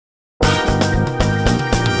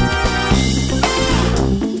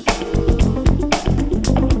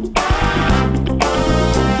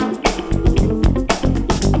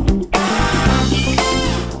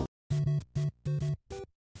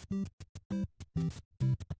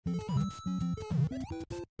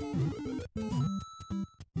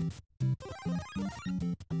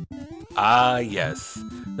Ah, yes.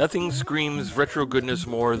 Nothing screams retro goodness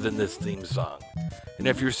more than this theme song. And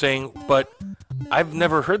if you're saying, but I've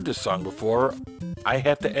never heard this song before, I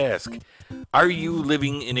have to ask, are you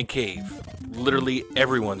living in a cave? Literally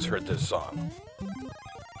everyone's heard this song.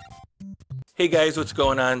 Hey guys, what's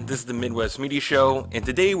going on? This is the Midwest Media Show, and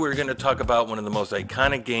today we're going to talk about one of the most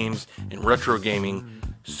iconic games in retro gaming,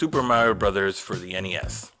 Super Mario Bros. For the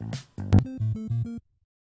NES.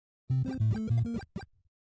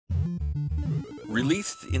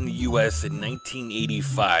 Released in the US in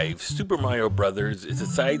 1985, Super Mario Bros. Is a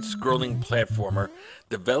side-scrolling platformer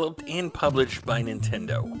developed and published by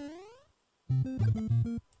Nintendo.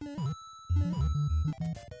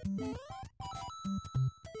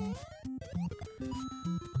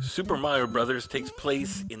 Super Mario Bros. Takes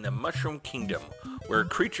place in the Mushroom Kingdom, where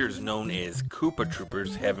creatures known as Koopa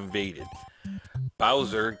Troopers have invaded.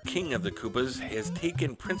 Bowser, king of the Koopas, has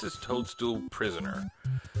taken Princess Toadstool prisoner.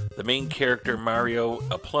 The main character, Mario,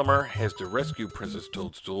 a plumber, has to rescue Princess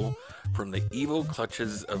Toadstool from the evil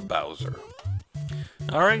clutches of Bowser.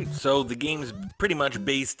 Alright, so the game's pretty much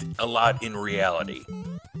based a lot in reality.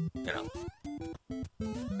 You know,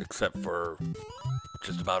 except for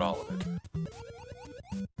just about all of it.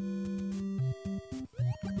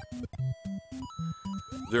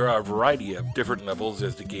 There are a variety of different levels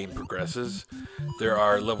as the game progresses. There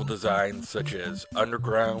are level designs such as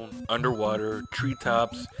underground, underwater,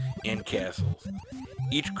 treetops, and castles.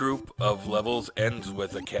 Each group of levels ends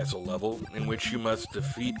with a castle level in which you must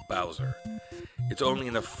defeat Bowser. It's only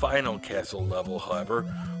in the final castle level, however,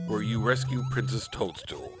 where you rescue Princess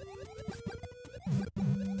Toadstool.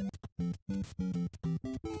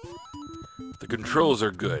 The controls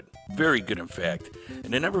are good, very good in fact,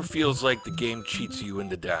 and it never feels like the game cheats you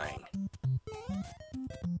into dying.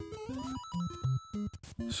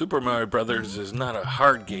 Super Mario Bros. Is not a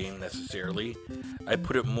hard game necessarily. I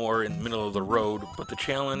put it more in the middle of the road, but the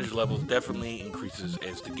challenge level definitely increases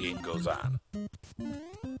as the game goes on.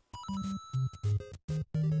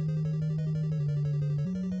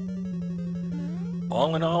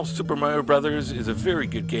 All in all, Super Mario Bros. Is a very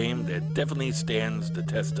good game that definitely stands the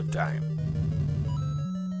test of time.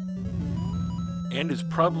 And is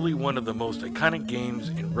probably one of the most iconic games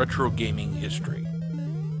in retro gaming history.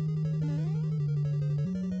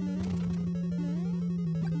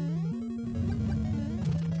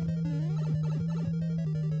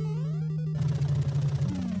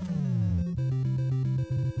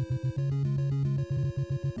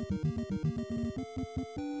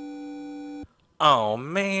 Oh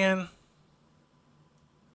man.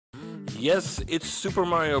 Yes, it's Super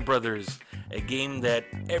Mario Bros., a game that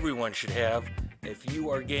everyone should have. If you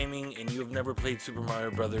are gaming and you have never played Super Mario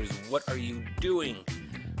Bros., what are you doing?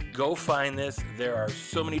 Go find this. There are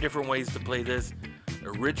so many different ways to play this.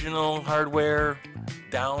 Original hardware,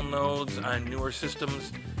 downloads on newer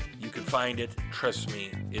systems. You can find it. Trust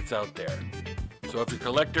me, it's out there. So if you're a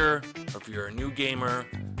collector, or if you're a new gamer,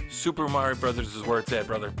 Super Mario Bros. Is where it's at,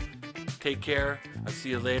 brother. Take care. I'll see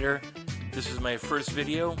you later. This is my first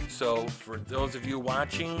video, so for those of you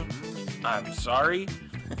watching, I'm sorry.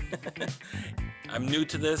 I'm new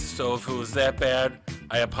to this, so if it was that bad,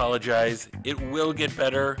 I apologize. It will get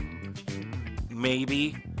better,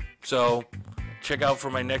 maybe. So check out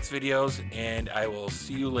for my next videos, and I will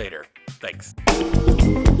see you later. Thanks.